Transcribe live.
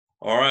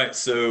All right,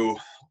 so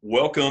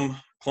welcome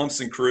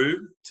Clemson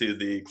Crew to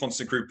the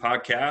Clemson Crew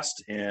podcast,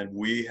 and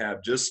we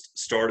have just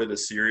started a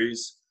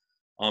series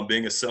on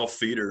being a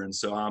self-feeder, and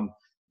so I'm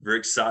very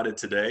excited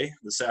today,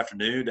 this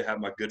afternoon, to have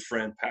my good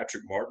friend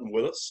Patrick Martin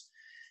with us.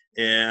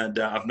 And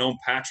I've known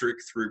Patrick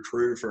through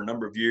Crew for a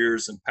number of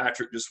years, and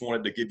Patrick, just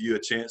wanted to give you a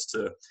chance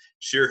to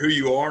share who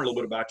you are and a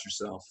little bit about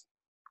yourself.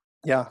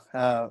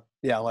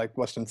 Yeah, like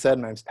Weston said,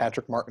 my name's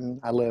Patrick Martin.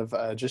 I live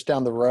just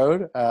down the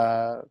road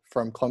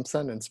from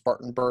Clemson in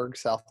Spartanburg,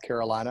 South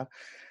Carolina.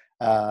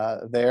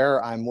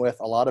 There, I'm with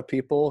a lot of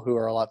people who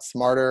are a lot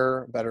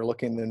smarter, better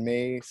looking than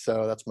me.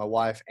 So that's my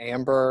wife,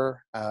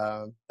 Amber.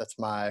 That's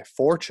my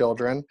 4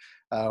 children.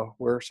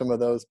 We're some of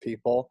those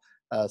people.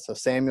 So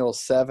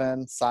Samuel's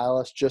 7,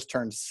 Silas just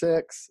turned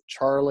 6,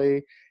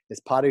 Charlie is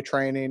potty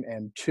training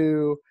and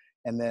 2.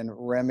 And then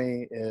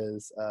Remy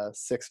is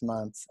 6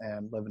 months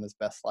and living his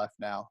best life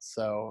now.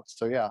 So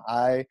yeah,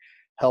 I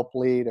help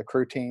lead a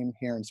crew team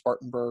here in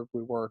Spartanburg.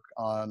 We work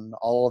on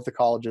all of the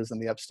colleges in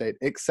the upstate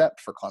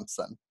except for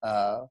Clemson.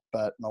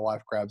 But my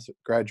wife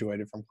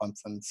graduated from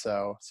Clemson,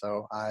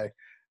 so I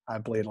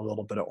bleed a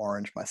little bit of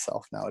orange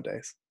myself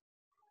nowadays.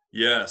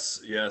 Yes,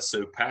 yes.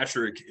 So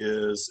Patrick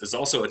is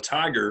also a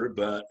Tiger,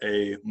 but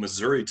a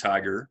Missouri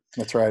Tiger.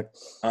 That's right.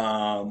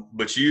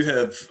 But you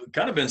have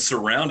kind of been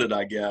surrounded,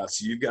 I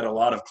guess. You've got a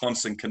lot of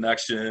Clemson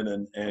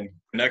connection and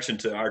connection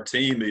to our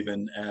team,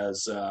 even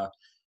as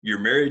you're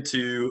married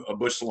to a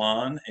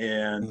Bushline,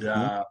 and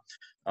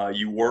Mm-hmm.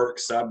 you work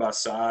side by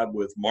side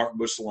with Mark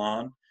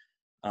Bushline,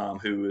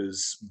 who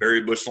is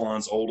Barry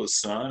Bushline's oldest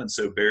son. And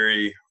so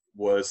Barry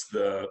was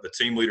the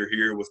team leader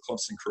here with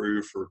Clemson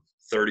Crew for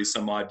 30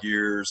 some odd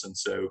years. And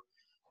so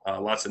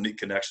lots of neat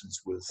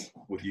connections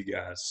with you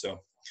guys. So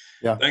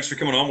Yeah, thanks for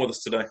coming on with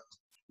us today.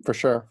 for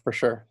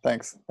sure.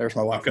 Thanks. There's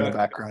my wife in the Okay.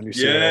 background. You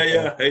see her Yeah, right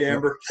there. yeah. Hey, Yep.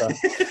 Amber.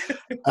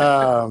 So,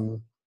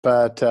 um,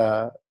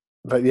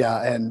 but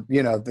yeah, and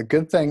the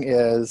good thing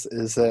is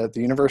that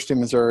the University of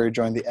Missouri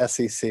joined the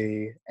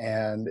SEC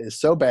and is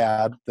so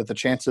bad that the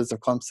chances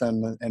of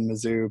Clemson and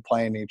Mizzou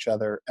playing each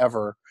other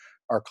ever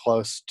are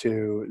close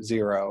to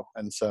 0,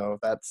 and so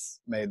that's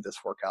made this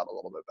work out a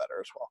little bit better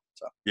as well.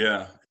 So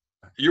Yeah.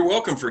 You're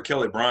welcome for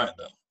Kelly Bryant,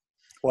 though.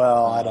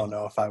 well, I don't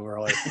know if I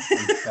really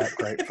am that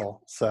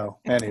grateful. So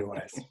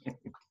anyways,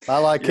 I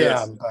like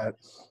Yes. him, but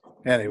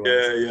anyways.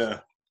 Yeah, yeah.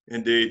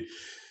 Indeed.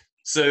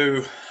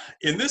 So,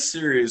 in this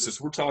series, as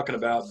we're talking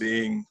about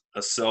being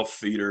a self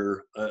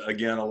feeder,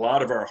 again, a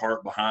lot of our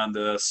heart behind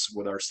this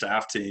with our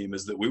staff team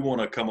is that we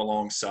want to come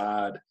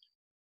alongside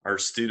our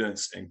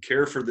students and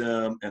care for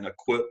them and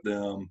equip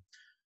them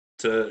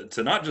to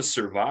not just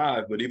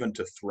survive, but even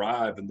to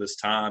thrive in this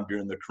time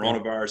during the Yeah.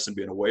 coronavirus and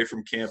being away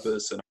from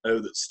campus. And I know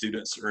that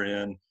students are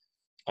in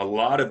a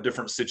lot of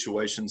different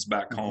situations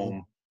back Mm-hmm.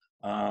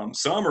 home.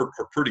 Some are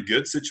pretty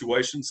good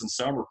situations, and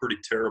some are pretty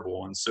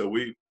terrible. And so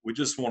we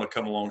just want to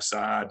come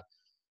alongside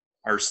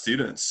our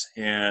students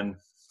and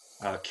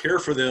care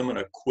for them and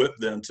equip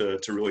them to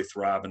really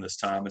thrive in this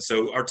time. And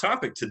so our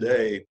topic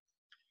today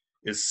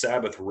is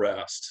Sabbath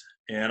rest.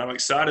 And I'm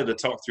excited to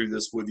talk through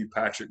this with you,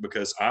 Patrick,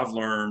 because I've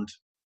learned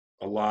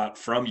a lot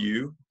from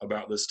you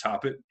about this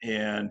topic.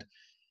 And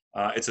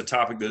it's a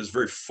topic that is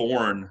very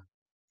foreign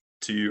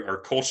to our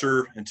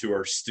culture and to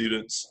our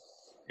students.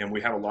 And we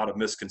have a lot of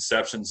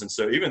misconceptions. And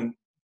so, even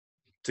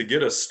to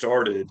get us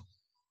started,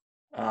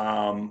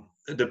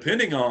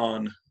 depending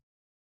on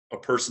a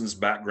person's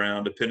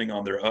background, depending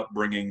on their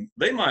upbringing,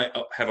 they might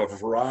have a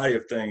variety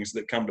of things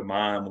that come to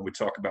mind when we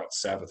talk about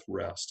Sabbath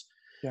rest.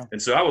 Yeah.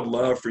 And so I would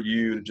love for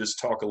you to just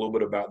talk a little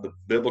bit about the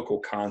biblical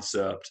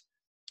concept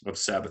of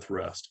Sabbath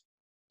rest.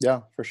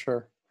 Yeah, for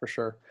sure.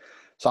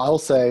 So I will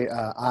say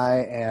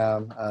I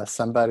am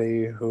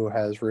somebody who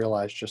has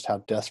realized just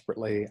how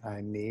desperately I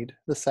need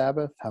the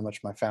Sabbath, how much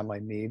my family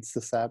needs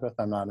the Sabbath.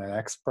 I'm not an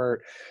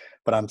expert,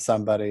 but I'm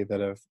somebody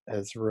that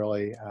has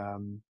really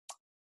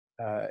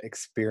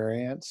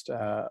experienced.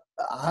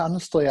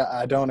 Honestly,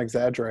 I don't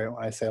exaggerate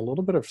when I say a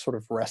little bit of sort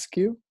of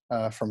rescue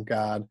from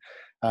God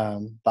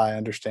by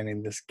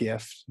understanding this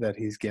gift that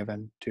He's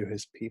given to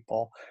His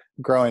people.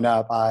 Growing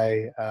up,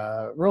 I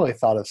really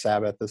thought of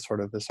Sabbath as sort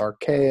of this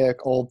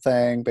archaic old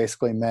thing.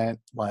 Basically, meant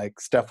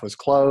like stuff was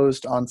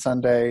closed on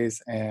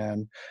Sundays,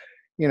 and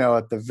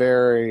at the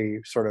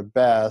very sort of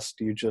best,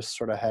 you just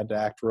sort of had to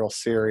act real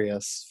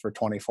serious for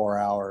 24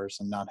 hours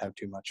and not have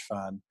too much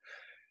fun,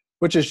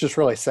 which is just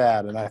really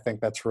sad. And I think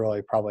that's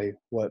really probably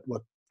what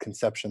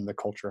conception the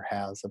culture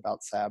has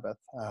about Sabbath,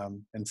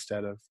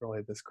 instead of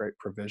really this great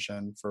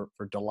provision for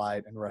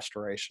delight and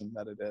restoration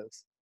that it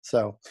is.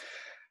 So,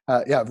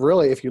 yeah,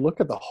 really, if you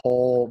look at the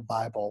whole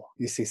Bible,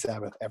 you see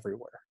Sabbath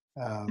everywhere.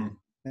 Hmm.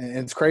 And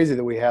it's crazy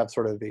that we have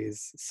sort of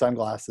these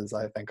sunglasses,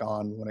 I think,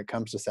 on when it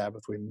comes to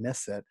Sabbath. We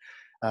miss it.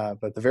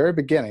 But at the very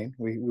beginning,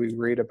 we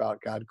read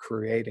about God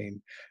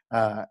creating,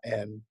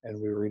 and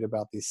we read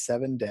about these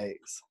 7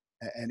 days.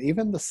 And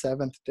even the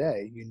seventh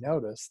day, you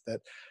notice that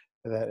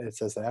it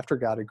says that after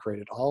God had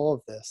created all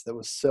of this that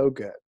was so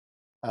good,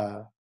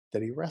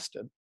 that He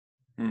rested.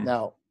 Hmm.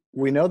 Now,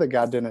 we know that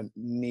God didn't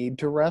need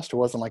to rest. It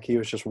wasn't like he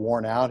was just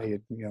worn out. He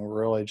had,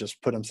 really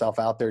just put himself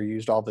out there,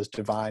 used all of his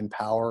divine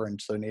power,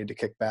 and so needed to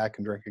kick back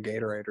and drink a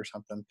Gatorade or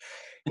something.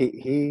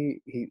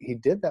 He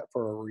did that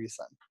for a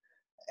reason.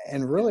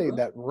 And really,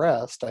 that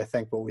rest, I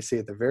think, what we see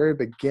at the very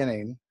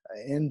beginning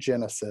in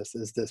Genesis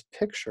is this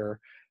picture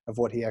of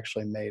what he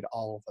actually made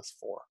all of us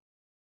for,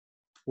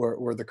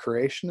 where the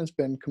creation has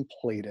been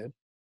completed,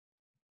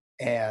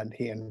 and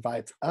he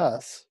invites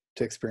us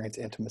to experience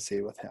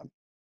intimacy with him.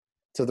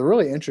 So the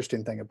really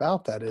interesting thing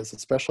about that is,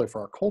 especially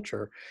for our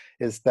culture,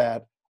 is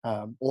that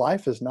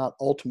life is not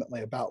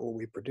ultimately about what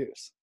we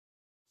produce.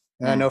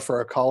 And I Mm, know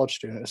for a college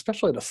student,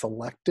 especially at a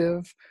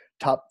selective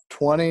top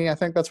 20, I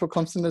think that's what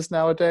Clemson is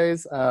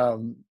nowadays,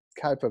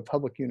 type of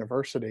public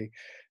university,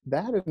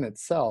 that in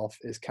itself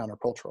is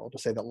countercultural to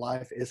say that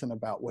life isn't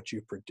about what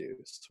you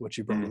produce, what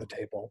you bring to mm, the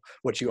table,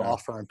 what you yeah.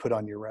 offer and put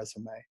on your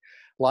resume.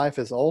 Life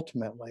is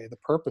ultimately, the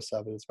purpose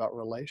of it is about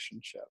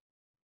relationship.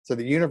 So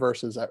the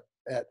universe is at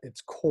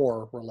its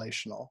core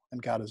relational,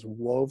 and God has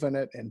woven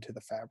it into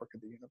the fabric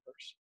of the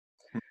universe.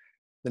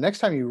 The next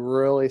time you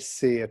really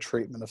see a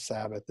treatment of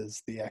Sabbath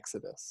is the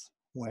Exodus,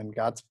 when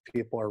God's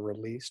people are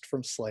released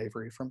from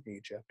slavery from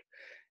Egypt,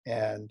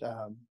 and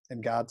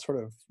God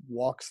sort of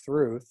walks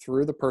through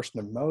the person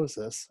of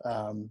Moses,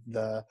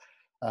 the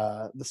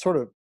sort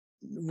of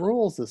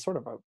rules is sort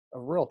of a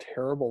real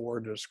terrible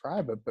word to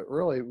describe it, but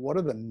really, what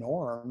are the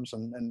norms,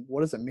 and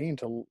what does it mean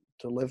to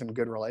live in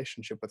good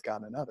relationship with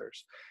God and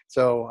others?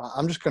 So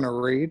I'm just going to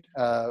read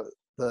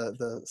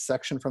the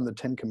section from the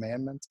Ten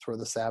Commandments where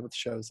the Sabbath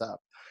shows up.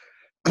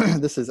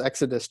 This is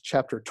Exodus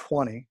chapter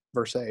 20,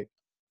 verse 8.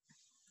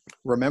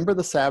 Remember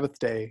the Sabbath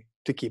day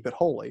to keep it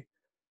holy.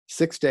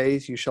 6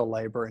 days you shall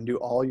labor and do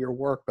all your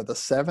work, but the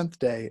seventh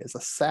day is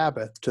a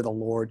Sabbath to the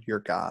Lord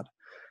your God.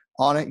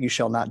 On it you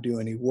shall not do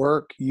any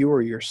work, you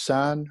or your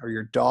son or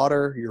your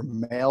daughter, your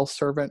male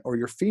servant or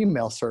your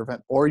female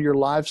servant, or your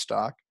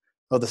livestock,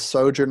 or the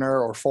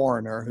sojourner or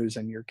foreigner who's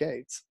in your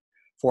gates.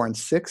 For in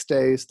 6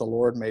 days the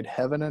Lord made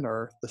heaven and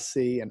earth, the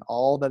sea, and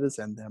all that is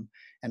in them,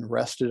 and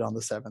rested on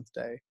the seventh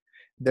day.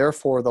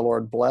 Therefore the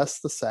Lord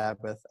blessed the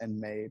Sabbath and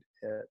made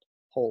it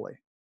holy.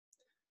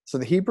 So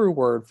the Hebrew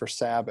word for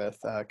Sabbath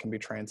can be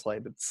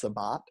translated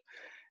Sabbat,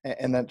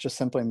 and that just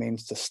simply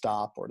means to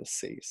stop or to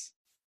cease.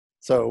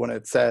 So when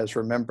it says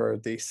remember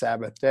the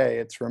Sabbath day,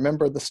 it's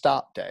remember the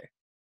stop day.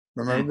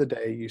 Mm, Remember the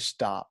day you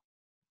stop.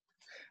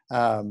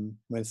 When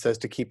it says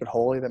to keep it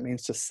holy, that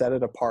means to set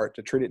it apart,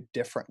 to treat it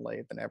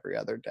differently than every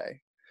other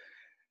day.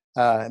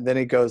 And then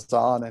he goes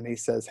on and he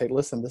says, hey,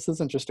 listen, this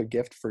isn't just a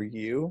gift for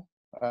you.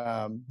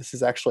 This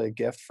is actually a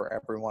gift for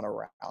everyone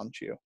around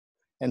you.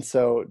 And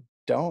so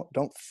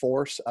don't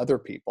force other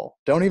people.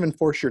 Don't even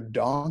force your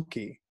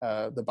donkey,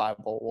 the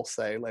Bible will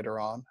say later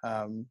on.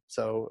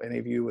 So any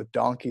of you with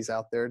donkeys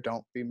out there,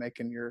 don't be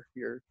making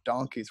your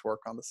donkeys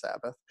work on the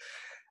Sabbath.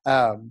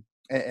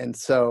 And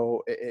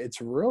so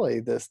it's really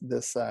this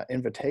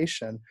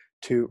invitation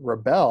to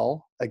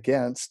rebel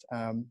against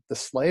the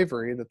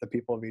slavery that the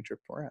people of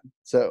Egypt were in.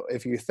 So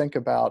if you think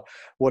about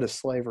what does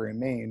slavery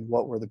mean,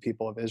 what were the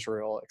people of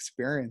Israel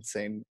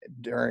experiencing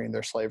during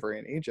their slavery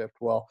in Egypt?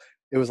 Well,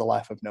 it was a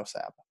life of no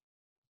Sabbath,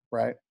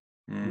 right?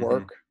 mm-hmm.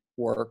 Work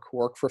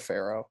for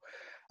Pharaoh.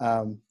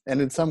 And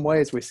in some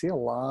ways, we see a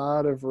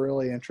lot of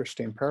really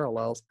interesting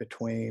parallels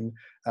between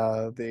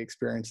the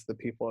experience of the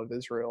people of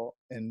Israel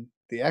in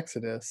the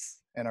Exodus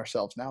and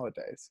ourselves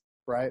nowadays,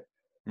 right?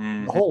 The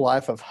Mm-hmm. whole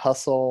life of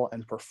hustle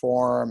and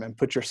perform and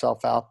put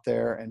yourself out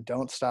there and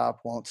don't stop,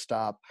 won't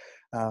stop.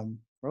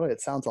 Really,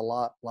 it sounds a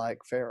lot like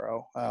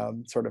Pharaoh,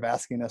 sort of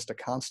asking us to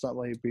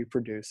constantly be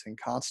producing,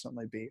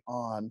 constantly be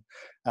on,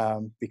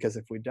 because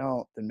if we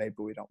don't, then maybe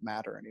we don't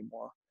matter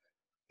anymore.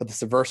 But the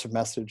subversive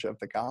message of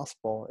the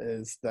gospel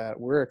is that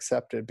we're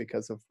accepted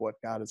because of what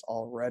God has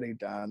already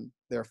done.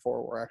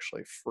 Therefore, we're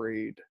actually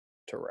freed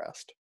to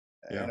rest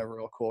in Yeah. a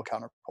real cool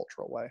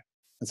countercultural way.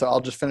 And so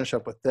I'll just finish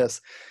up with this.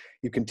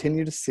 You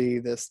continue to see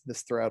this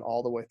thread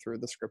all the way through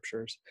the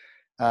scriptures.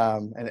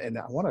 And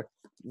I want to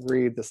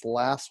read this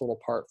last little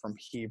part from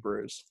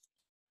Hebrews.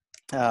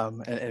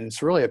 And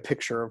it's really a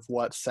picture of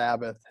what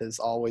Sabbath has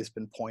always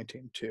been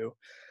pointing to.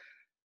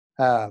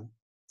 Um,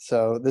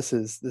 so this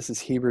is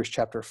Hebrews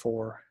chapter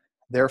 4.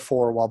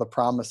 Therefore, while the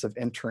promise of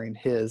entering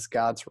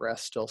God's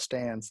rest still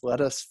stands, let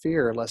us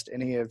fear lest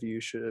any of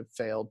you should have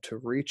failed to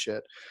reach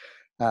it.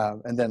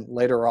 And then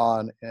later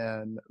on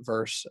in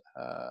verse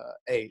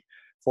 8,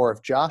 for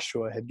if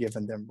Joshua had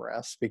given them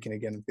rest, speaking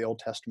again of the Old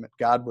Testament,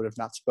 God would have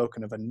not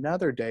spoken of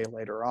another day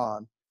later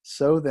on.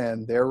 So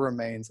then there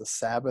remains a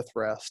Sabbath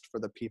rest for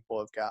the people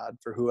of God.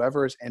 For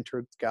whoever has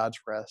entered God's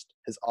rest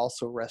has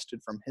also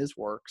rested from his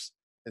works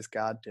as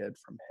God did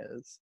from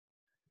his.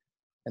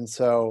 And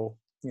so,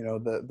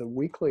 the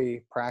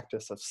weekly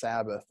practice of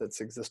Sabbath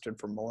that's existed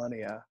for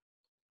millennia,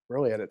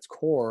 really at its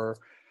core,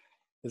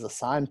 is a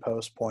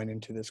signpost pointing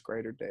to this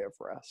greater day of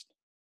rest,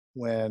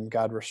 when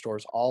God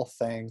restores all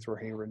things, where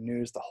he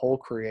renews the whole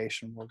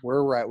creation, where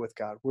we're right with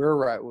God, we're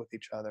right with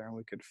each other, and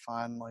we could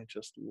finally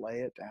just lay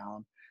it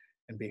down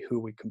and be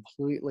who we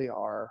completely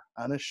are,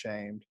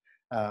 unashamed,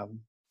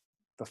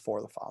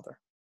 before the Father.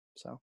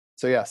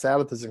 So yeah,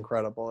 Sabbath is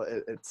incredible.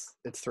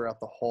 It's throughout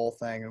the whole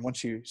thing, and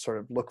once you sort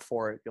of look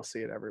for it, you'll see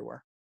it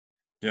everywhere.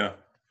 Yeah,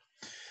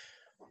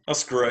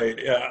 that's great.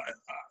 Yeah,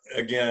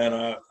 again,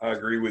 I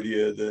agree with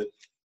you that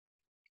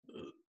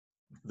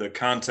the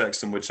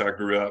context in which I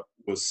grew up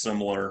was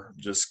similar,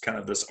 just kind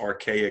of this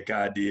archaic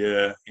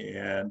idea.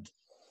 And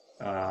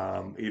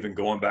even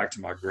going back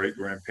to my great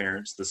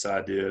grandparents, this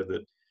idea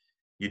that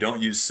you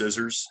don't use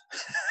scissors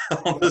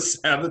on the Yep.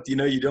 Sabbath.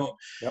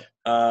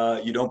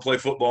 Yep. You don't play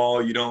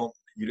football.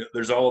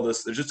 There's all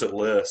this. There's just a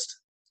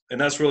list,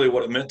 and that's really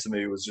what it meant to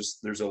me. Was just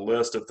there's a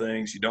list of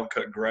things. You don't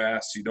cut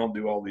grass. You don't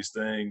do all these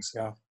things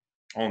Yeah.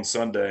 on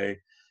Sunday,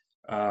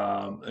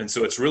 and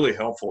so it's really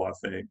helpful, I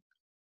think,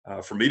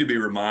 for me to be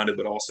reminded,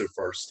 but also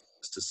first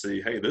to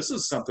see, hey, this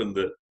is something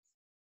that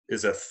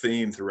is a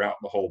theme throughout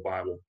the whole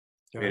Bible.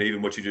 Yeah. And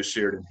even what you just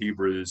shared in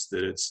Hebrews,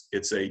 that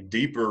it's a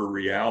deeper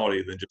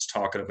reality than just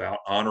talking about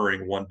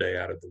honoring one day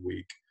out of the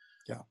week,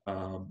 Yeah.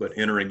 but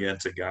entering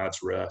into God's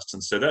rest.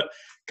 And so that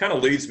kind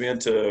of leads me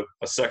into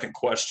a second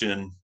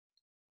question,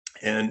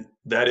 and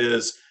that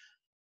is,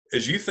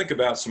 as you think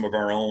about some of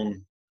our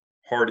own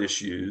heart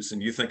issues,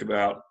 and you think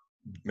about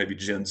maybe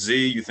Gen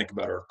Z, you think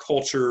about our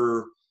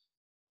culture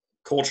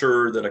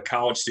that a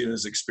college student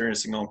is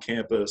experiencing on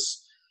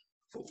campus.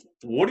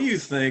 What do you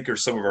think are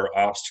some of our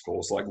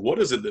obstacles? Like, what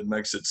is it that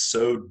makes it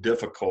so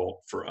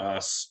difficult for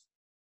us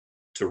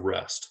to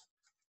rest?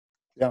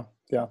 Yeah.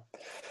 Yeah.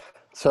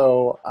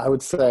 So I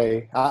would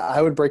say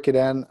I would break it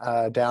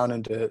down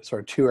into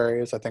sort of two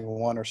areas. I think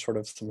one are sort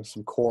of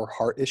some core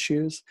heart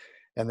issues,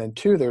 and then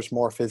two, there's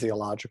more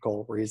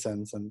physiological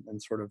reasons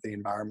and sort of the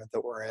environment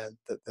that we're in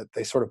that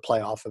they sort of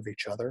play off of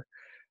each other.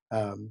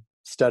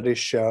 Studies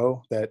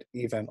show that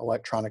even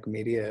electronic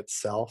media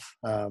itself,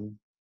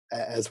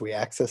 as we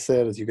access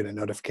it, as you get a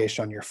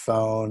notification on your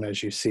phone,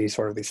 as you see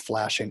sort of these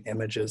flashing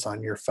images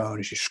on your phone,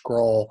 as you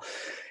scroll,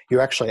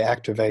 you actually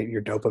activate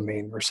your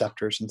dopamine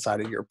receptors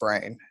inside of your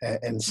brain.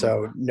 And Mm.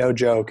 so, no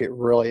joke, it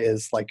really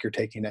is like you're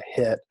taking a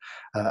hit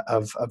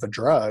of a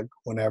drug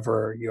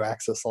whenever you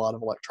access a lot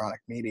of electronic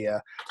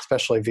media,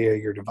 especially via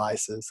your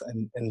devices.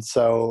 And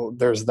so,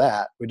 there's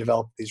that. We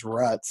develop these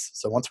ruts.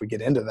 So, once we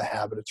get into the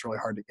habit, it's really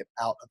hard to get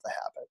out of the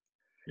habit.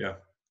 Yeah.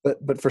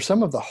 But for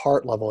some of the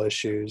heart level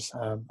issues,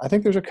 I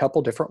think there's a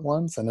couple different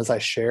ones. And as I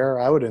share,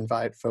 I would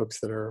invite folks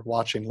that are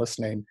watching,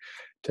 listening,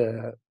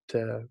 to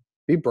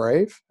be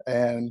brave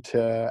and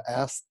to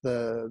ask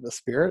the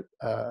Spirit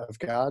of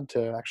God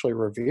to actually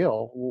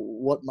reveal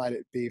what might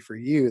it be for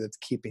you that's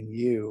keeping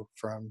you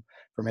from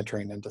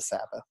entering into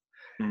Sabbath.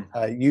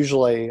 Mm.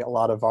 Usually, a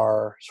lot of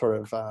our sort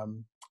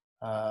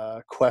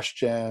of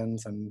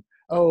questions and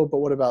but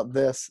what about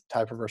this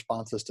type of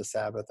responses to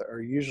Sabbath are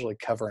usually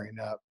covering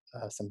up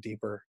some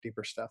deeper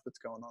stuff that's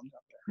going on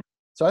down there.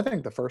 So I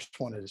think the first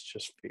one is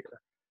just fear.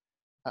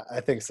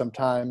 I think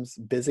sometimes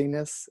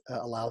busyness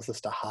allows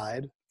us to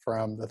hide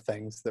from the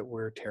things that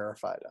we're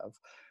terrified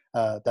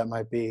of. That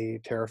might be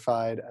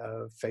terrified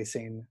of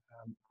facing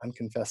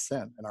unconfessed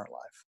sin in our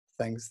life,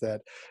 things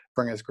that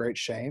bring us great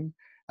shame.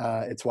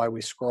 It's why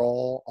we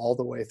scroll all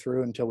the way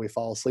through until we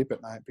fall asleep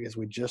at night, because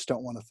we just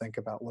don't want to think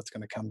about what's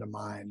going to come to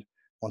mind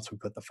once we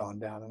put the phone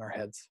down and our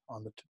heads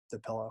on the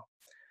pillow.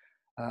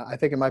 I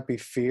think it might be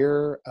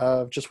fear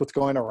of just what's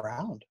going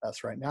around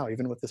us right now,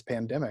 even with this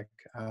pandemic.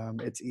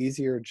 It's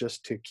easier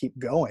just to keep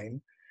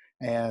going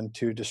and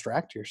to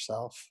distract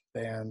yourself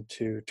than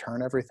to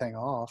turn everything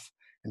off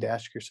and to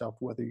ask yourself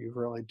whether you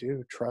really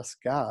do trust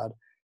God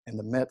in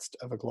the midst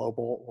of a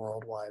global,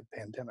 worldwide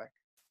pandemic.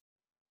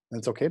 And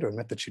it's okay to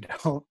admit that you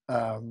don't,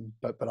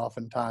 but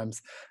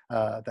oftentimes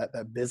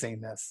that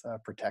busyness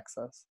protects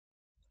us.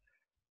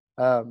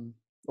 Um,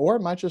 or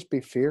it might just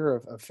be fear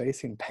of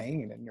facing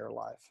pain in your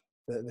life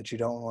that you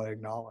don't want to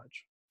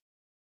acknowledge.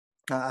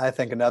 I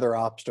think another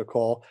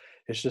obstacle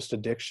is just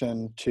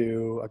addiction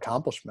to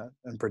accomplishment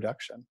and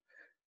production.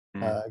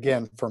 Mm.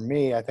 Again, for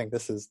me, I think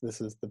this is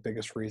the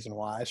biggest reason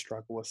why I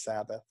struggle with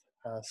Sabbath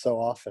so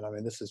often. I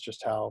mean, this is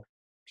just how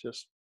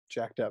just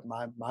jacked up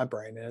my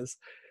brain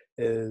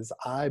is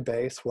I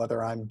base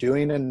whether I'm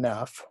doing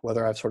enough,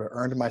 whether I've sort of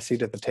earned my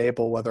seat at the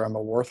table, whether I'm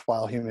a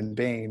worthwhile human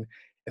being,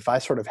 if I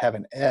sort of have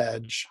an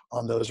edge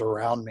on those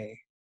around me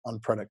on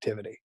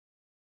productivity.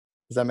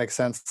 Does that make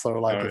sense? So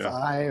like Oh if yeah.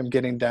 I am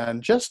getting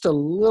done just a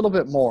little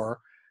bit more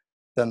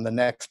than the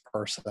next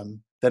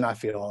person, then I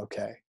feel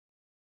okay.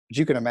 But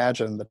you can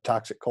imagine the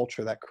toxic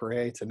culture that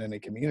creates in any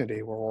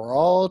community where we're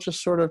all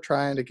just sort of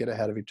trying to get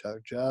ahead of each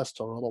other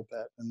just a little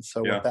bit. And so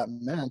what Yeah. that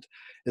meant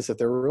is that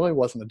there really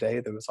wasn't a day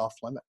that was off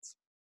limits.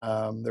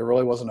 There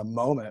really wasn't a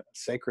moment, a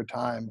sacred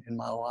time in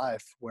my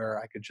life where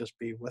I could just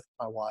be with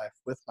my wife,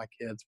 with my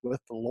kids, with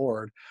the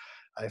Lord.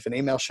 If an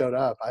email showed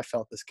up, I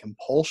felt this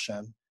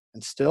compulsion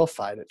and still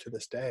fight it to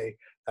this day.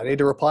 I need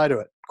to reply to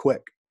it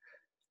quick.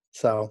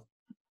 So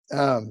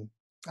um,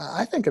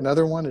 I think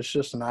another one is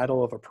just an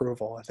idol of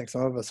approval. I think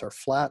some of us are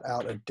flat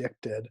out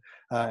addicted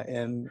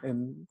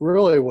in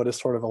really what is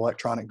sort of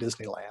electronic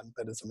Disneyland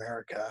that is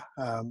America.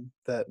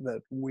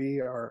 That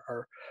we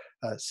are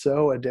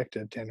so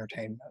addicted to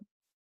entertainment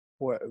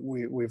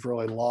we've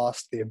really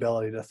lost the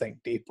ability to think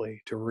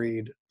deeply, to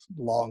read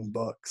long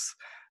books,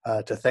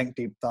 to think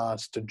deep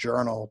thoughts, to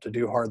journal, to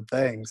do hard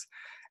things.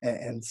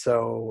 And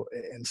so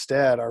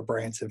instead, our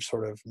brains have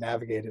sort of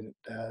navigated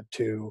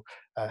to,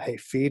 hey,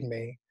 feed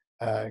me,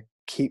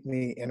 keep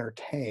me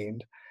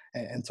entertained.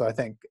 And so I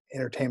think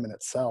entertainment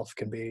itself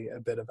can be a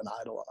bit of an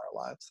idol in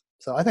our lives.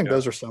 So I think Yeah.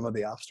 those are some of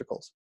the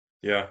obstacles.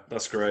 Yeah,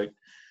 that's great.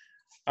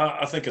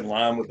 I think in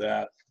line with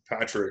that,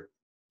 Patrick,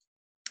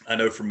 I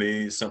know for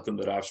me, something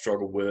that I've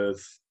struggled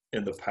with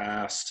in the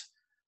past,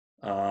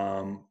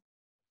 um,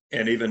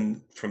 and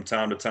even from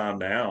time to time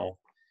now,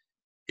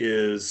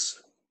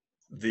 is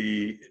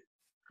the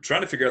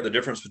trying to figure out the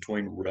difference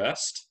between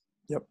rest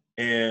Yep.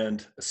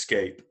 and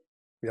escape,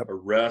 Yep. or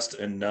rest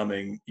and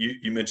numbing.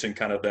 You mentioned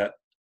kind of that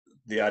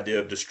the idea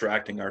of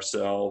distracting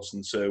ourselves,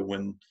 and so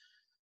when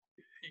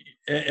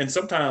and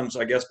sometimes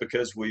I guess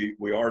because we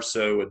are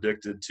so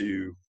addicted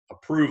to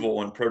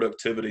approval and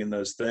productivity and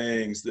those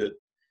things that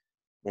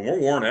when we're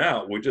worn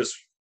out, we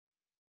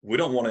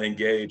don't want to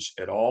engage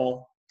at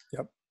all.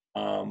 Yep.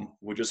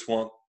 We just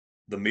want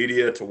the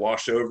media to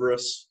wash over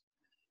us.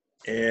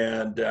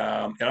 And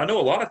I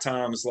know a lot of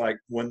times, like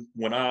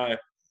when I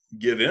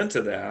give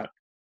into that,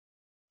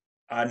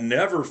 I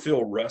never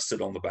feel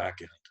rested on the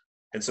back end,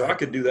 and so I Right.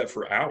 could do that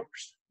for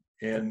hours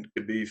Yep. and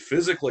could be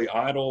physically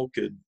idle,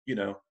 could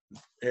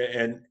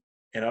and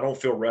and I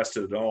don't feel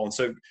rested at all. And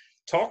so,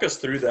 talk us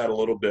through that a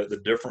little bit, the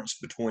difference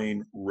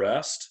between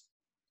rest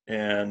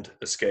and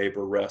escape,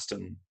 or rest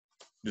and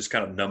just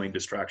kind of numbing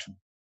distraction.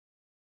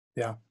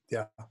 Yeah.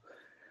 Yeah.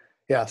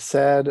 Yeah,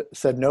 said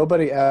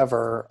nobody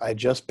ever. I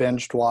just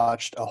binged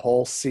watched a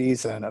whole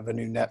season of a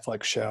new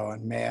Netflix show,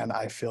 and man,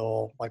 I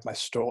feel like my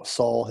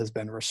soul has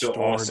been Feel restored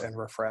awesome. and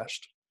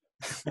refreshed.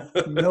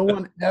 No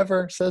one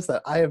ever says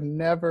that. I have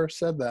never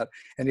said that,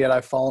 and yet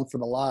I've fallen for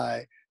the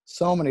lie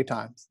so many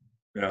times.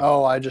 Yeah.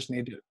 Oh, I just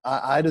need to.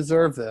 I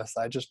deserve this.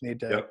 I just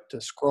need Yep.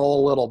 to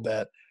scroll a little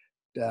bit,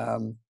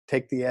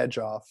 take the edge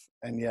off,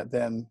 and yet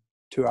then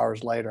 2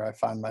 hours later, I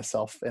find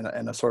myself in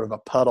a sort of a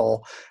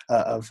puddle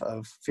of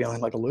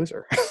feeling like a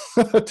loser.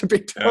 To be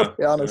Yeah.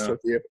 totally honest Yeah.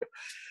 with you,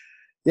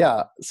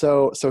 yeah.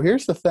 So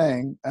here's the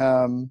thing: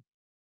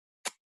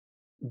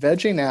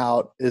 vegging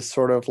out is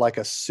sort of like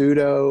a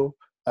pseudo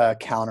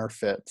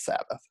counterfeit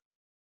Sabbath.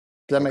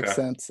 Does that make Okay.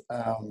 sense?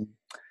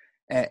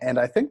 And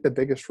I think the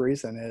biggest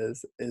reason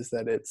is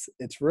that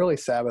it's really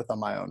Sabbath on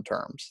my own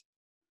terms.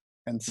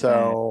 And Mm,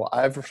 so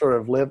I've sort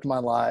of lived my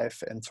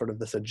life and sort of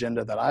this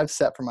agenda that I've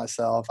set for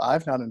myself.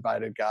 I've not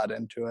invited God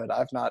into it.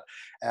 I've not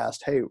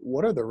asked, hey,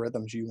 what are the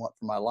rhythms you want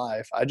for my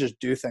life? I just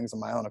do things on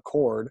my own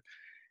accord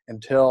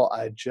until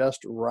I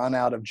just run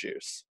out of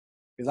juice.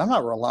 Because I'm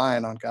not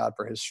relying on God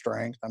for his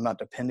strength. I'm not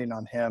depending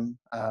on him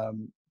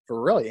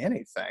for really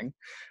anything.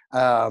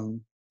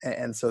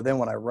 And so then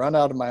when I run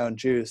out of my own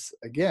juice,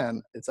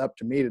 again, it's up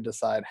to me to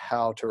decide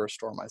how to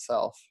restore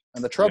myself.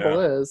 And the trouble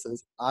yeah.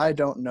 is I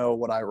don't know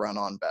what I run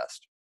on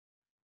best.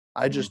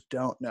 I Mm, just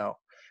don't know.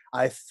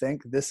 I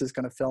think this is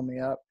going to fill me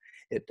up.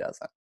 It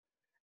doesn't.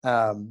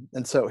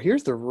 And so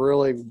here's the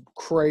really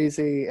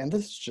crazy, and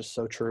this is just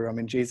so true. I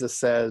mean, Jesus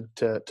said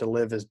to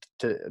live is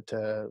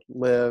to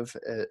live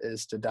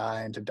is to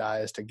die, and to die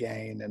is to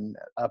gain, and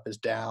up is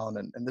down,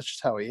 and that's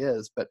just how he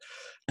is. But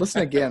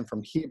listen again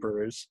from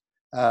Hebrews.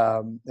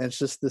 And it's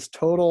just this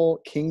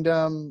total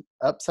kingdom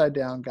upside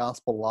down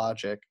gospel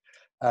logic,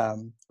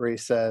 where he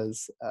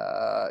says,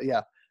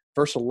 yeah,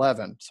 verse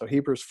 11. So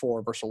Hebrews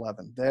 4, verse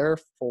 11.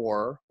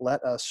 Therefore,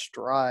 let us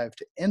strive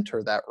to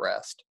enter that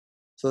rest,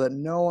 so that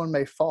no one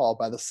may fall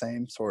by the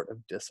same sort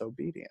of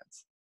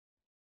disobedience.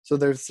 So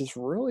there's this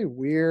really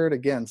weird,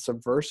 again,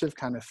 subversive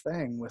kind of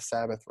thing with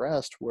Sabbath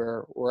rest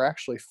where we're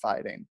actually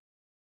fighting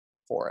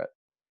for it.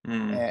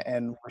 mm,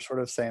 And we're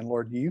sort of saying,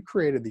 Lord, you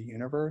created the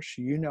universe.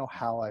 You know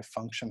how I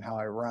function, how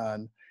I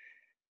run.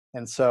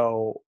 And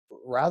so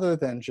rather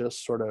than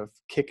just sort of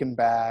kicking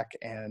back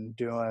and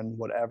doing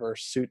whatever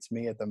suits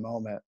me at the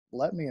moment,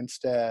 let me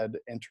instead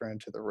enter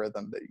into the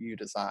rhythm that you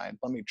designed.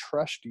 Let me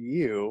trust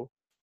you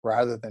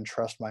rather than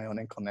trust my own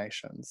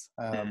inclinations.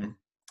 mm.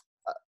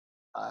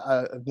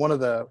 One of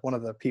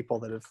the people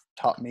that have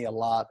taught me a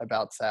lot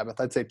about Sabbath,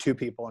 I'd say two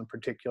people in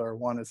particular.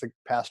 One is a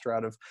pastor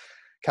out of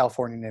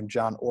California named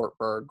John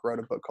Ortberg, wrote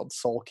a book called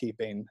Soul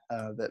Keeping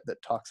that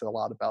talks a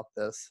lot about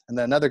this. And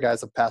then another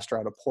guy's a pastor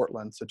out of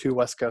Portland. So two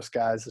West Coast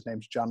guys. His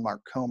name's John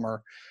Mark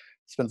Comer.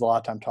 Spends a lot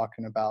of time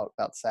talking about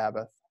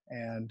Sabbath.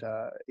 And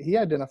he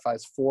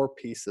identifies four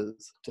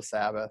pieces to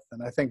Sabbath.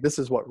 And I think this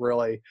is what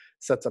really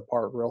sets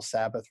apart real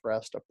Sabbath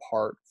rest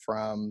apart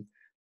from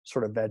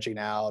sort of vegging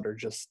out or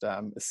just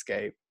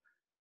escape.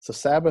 So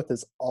Sabbath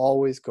is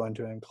always going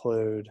to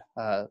include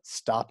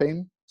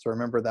stopping. So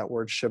remember that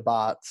word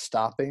Shabbat,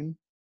 stopping.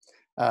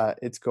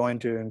 It's going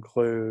to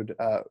include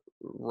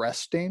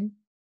resting.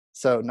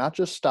 So not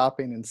just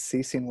stopping and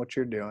ceasing what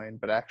you're doing,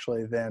 but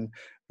actually then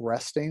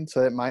resting.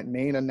 So it might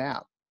mean a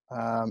nap.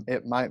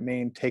 It might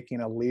mean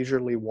taking a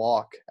leisurely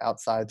walk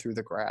outside through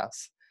the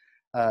grass.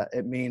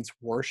 It means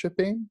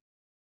worshiping.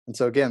 And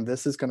so again,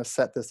 this is going to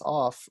set this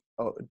off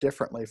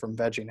differently from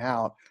vegging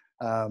out.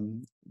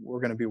 we're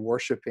going to be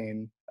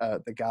worshiping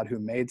the God who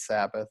made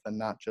Sabbath and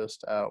not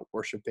just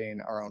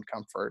worshiping our own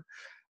comfort.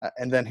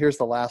 And then here's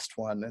the last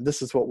one, and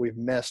this is what we've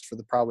missed for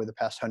probably the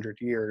past 100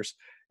 years,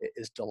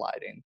 is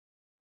delighting.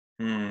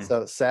 Mm.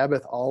 So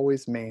Sabbath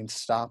always means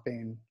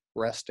stopping,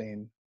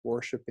 resting,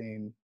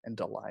 worshiping, and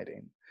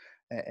delighting.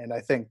 And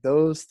I think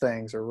those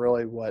things are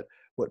really what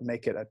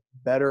make it a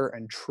better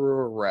and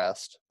truer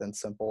rest than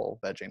simple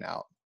vegging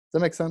out. Does that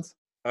make sense?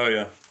 Oh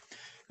yeah.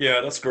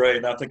 Yeah, that's great.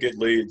 And I think it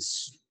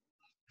leads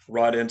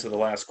right into the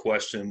last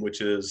question,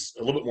 which is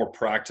a little bit more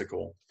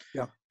practical.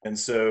 Yeah. And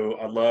so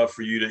I'd love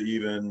for you to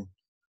even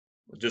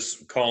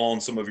just call on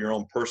some of your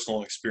own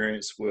personal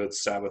experience with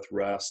Sabbath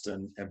rest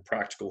and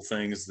practical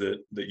things that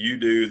you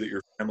do, that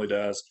your family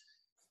does.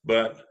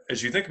 But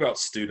as you think about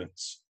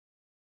students,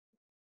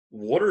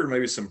 what are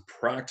maybe some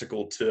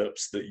practical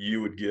tips that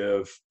you would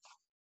give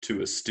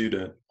to a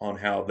student on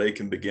how they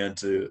can begin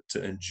to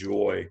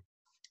enjoy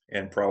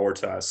and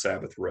prioritize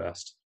Sabbath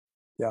rest?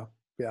 Yeah.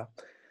 Yeah.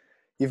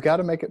 You've got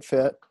to make it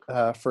fit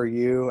for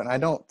you. And I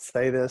don't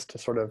say this to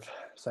sort of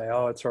say,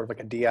 oh, it's sort of like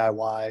a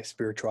DIY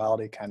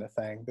spirituality kind of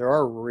thing. There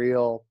are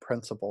real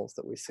principles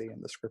that we see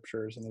in the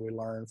scriptures and that we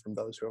learn from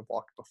those who have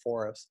walked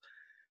before us.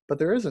 But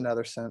there is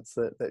another sense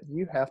that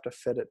you have to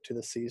fit it to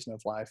the season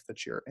of life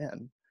that you're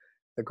in.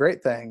 The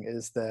great thing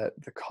is that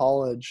the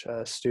college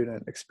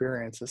student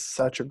experience is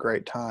such a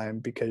great time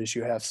because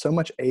you have so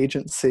much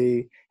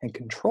agency and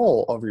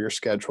control over your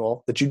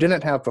schedule that you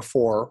didn't have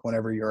before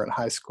whenever you were in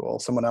high school.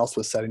 Someone else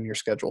was setting your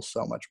schedule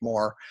so much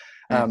more.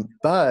 Mm.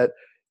 But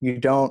you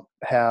don't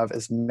have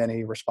as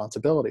many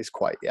responsibilities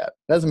quite yet.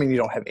 Doesn't mean you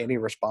don't have any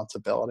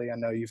responsibility. I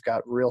know you've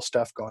got real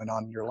stuff going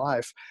on in your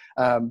life,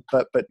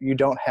 but you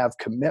don't have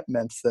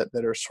commitments that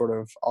are sort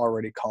of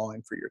already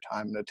calling for your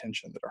time and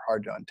attention that are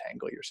hard to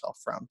untangle yourself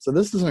from. So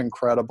this is an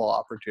incredible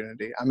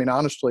opportunity. I mean,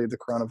 honestly, the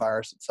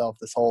coronavirus itself,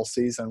 this whole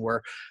season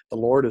where the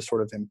Lord has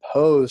sort of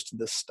imposed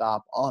this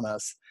stop on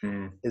us,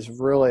 Mm. is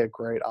really a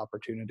great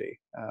opportunity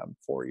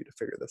for you to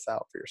figure this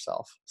out for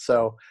yourself.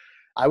 So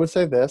I would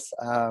say this,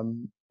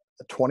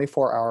 a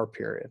 24-hour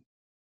period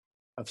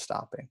of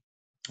stopping.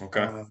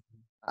 Okay.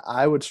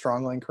 I would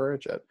strongly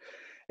encourage it.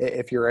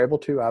 If you're able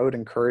to, I would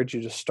encourage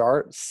you to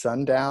start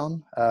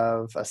sundown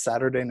of a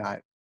Saturday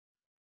night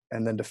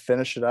and then to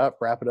finish it up,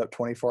 wrap it up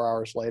 24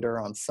 hours later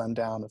on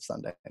sundown of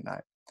Sunday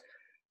night.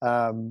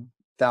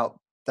 Now,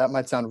 that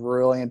might sound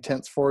really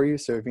intense for you.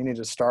 So if you need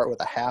to start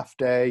with a half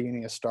day, you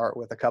need to start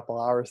with a couple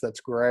hours,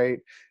 that's great.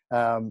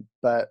 But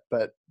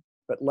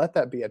let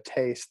that be a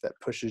taste that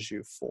pushes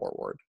you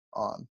forward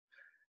on.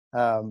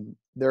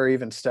 There are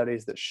even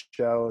studies that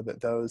show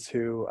that those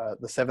who,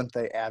 the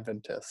Seventh-day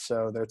Adventists,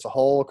 so there's a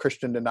whole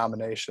Christian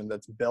denomination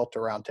that's built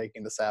around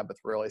taking the Sabbath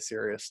really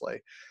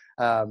seriously.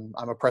 I'm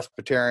a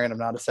Presbyterian, I'm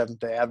not a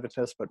Seventh-day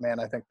Adventist, but man,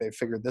 I think they've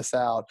figured this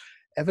out.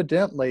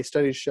 Evidently,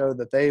 studies show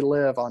that they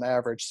live on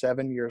average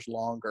 7 years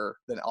longer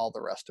than all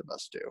the rest of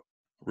us do.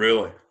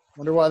 Really?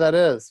 Wonder why that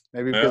is.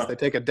 Maybe because Yeah. they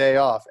take a day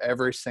off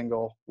every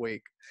single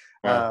week.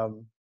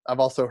 Wow. I've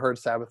also heard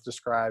Sabbath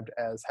described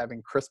as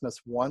having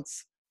Christmas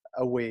once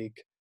a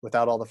week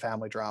without all the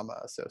family drama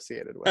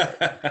associated with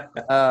it.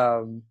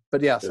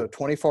 But yeah, so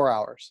 24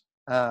 hours.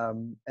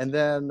 And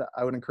then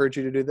I would encourage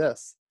you to do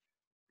this.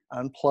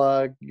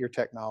 Unplug your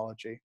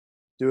technology.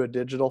 Do a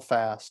digital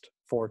fast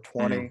for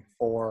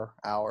 24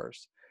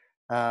 hours.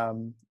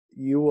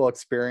 You will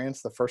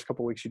experience, the first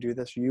couple of weeks you do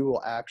this, you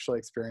will actually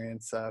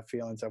experience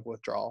feelings of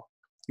withdrawal.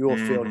 You will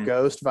feel Mhm.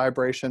 ghost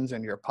vibrations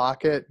in your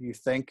pocket. You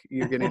think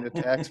you're getting a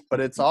text, but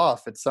it's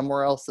off. It's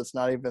somewhere else that's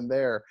not even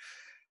there.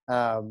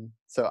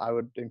 So I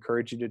would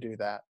encourage you to do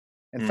that.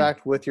 In Mm.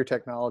 fact, with your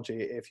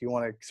technology, if you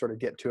want to sort of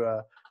get to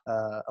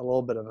a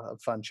little bit of a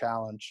fun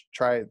challenge,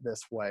 try it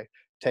this way.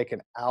 Take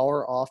an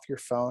hour off your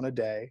phone a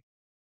day,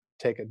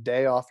 take a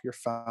day off your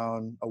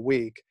phone a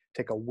week,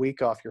 take a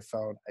week off your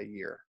phone a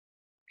year.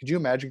 Could you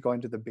imagine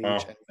going to the beach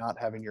Wow. and not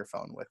having your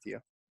phone with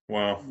you?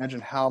 Wow. Imagine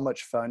how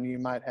much fun you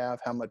might have,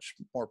 how much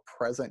more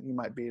present you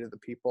might be to the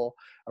people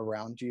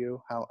around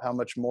you, how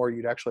much more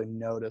you'd actually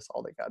notice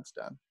all that God's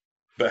done.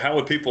 But how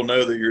would people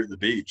know that you're at the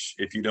beach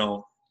if you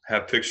don't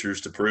have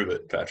pictures to prove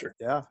it, Patrick?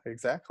 Yeah,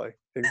 exactly.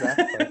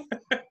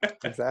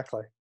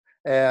 Exactly.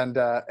 And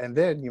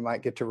then you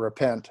might get to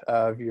repent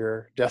of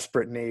your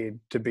desperate need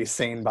to be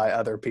seen by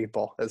other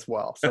people as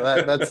well. So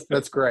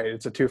that's great.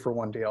 It's a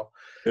 2-for-1 deal.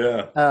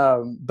 Yeah.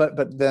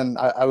 But then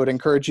I would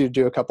encourage you to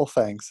do a couple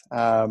things.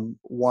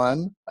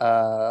 One,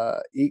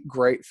 eat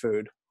great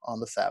food on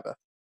the Sabbath.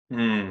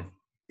 Mm.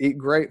 Eat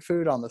great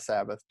food on the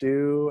Sabbath.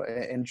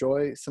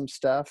 Enjoy some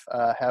stuff.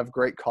 Have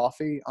great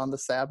coffee on the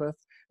Sabbath.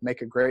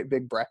 Make a great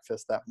big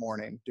breakfast that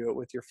morning. Do it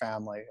with your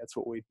family. That's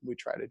what we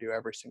try to do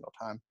every single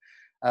time.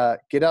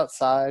 Get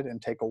outside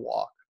and take a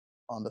walk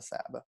on the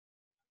Sabbath.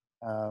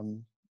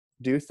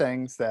 Do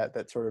things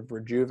that sort of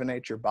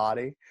rejuvenate your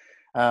body.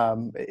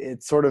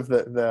 It's sort of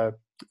the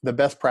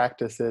best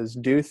practice is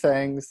do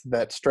things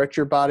that stretch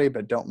your body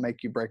but don't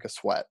make you break a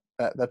sweat.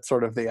 That's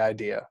sort of the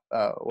idea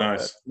with it.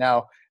 Nice. Now,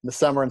 in the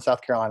summer in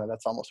South Carolina,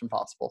 that's almost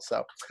impossible.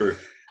 So True.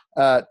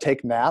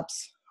 take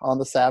naps on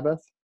the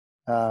Sabbath.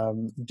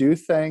 Do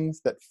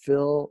things that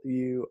fill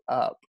you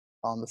up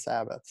on the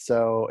Sabbath.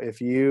 So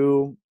if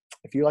you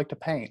like to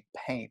paint,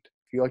 paint.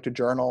 If you like to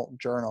journal,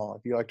 journal.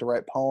 If you like to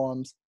write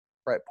poems,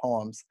 write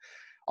poems.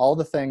 All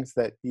the things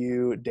that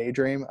you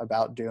daydream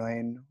about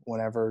doing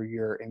whenever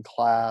you're in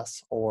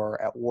class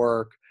or at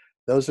work,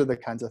 those are the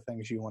kinds of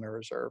things you want to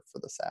reserve for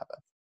the Sabbath.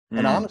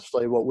 And Mm,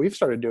 honestly, what we've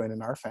started doing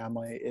in our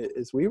family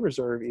is we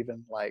reserve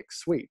even like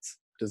sweets,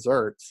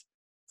 desserts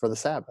for the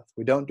Sabbath.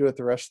 We don't do it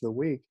the rest of the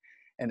week.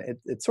 And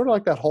it's sort of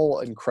like that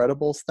whole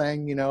Incredibles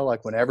thing,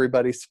 like when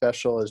everybody's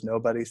special is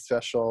nobody's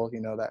special,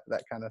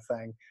 that kind of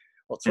thing.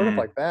 Well, it's sort of mm.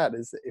 like that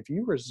is if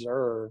you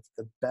reserve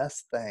the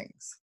best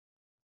things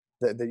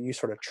that you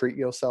sort of treat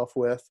yourself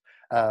with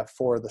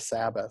for the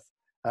Sabbath,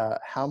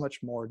 how much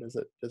more does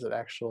it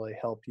actually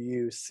help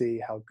you see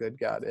how good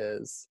God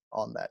is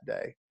on that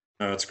day?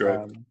 No, that's great.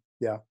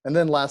 Yeah. And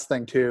then last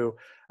thing too,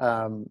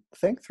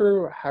 think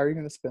through how you're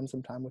going to spend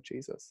some time with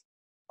Jesus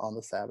on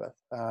the Sabbath.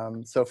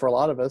 So for a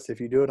lot of us,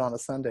 if you do it on a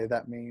Sunday,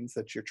 that means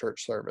that your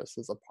church service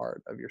is a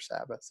part of your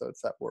Sabbath. So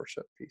it's that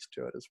worship piece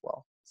to it as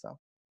well. So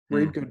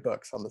read Mm, good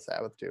books on the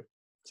Sabbath too.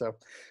 So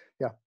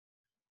yeah.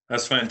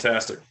 that's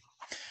fantastic.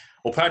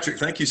 Well, Patrick,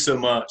 thank you so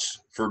much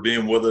for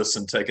being with us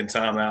and taking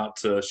time out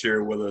to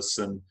share with us.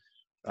 And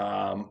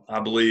I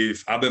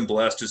believe I've been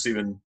blessed just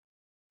even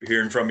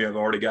hearing from you. I've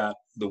already got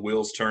the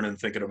wheels turning,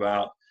 thinking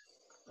about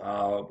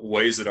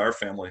ways that our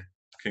family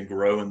can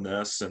grow in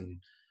this.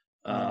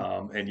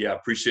 Mm. And yeah,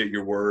 appreciate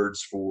your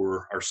words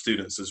for our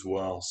students as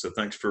well. So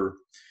thanks for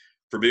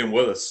being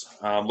with us.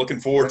 Looking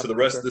forward Yeah, to the for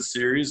rest of sure. the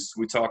series.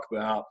 We talk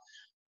about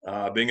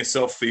being a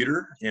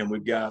self-feeder, and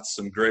we've got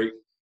some great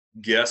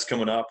guests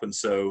coming up. And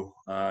so,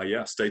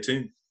 yeah, stay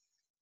tuned.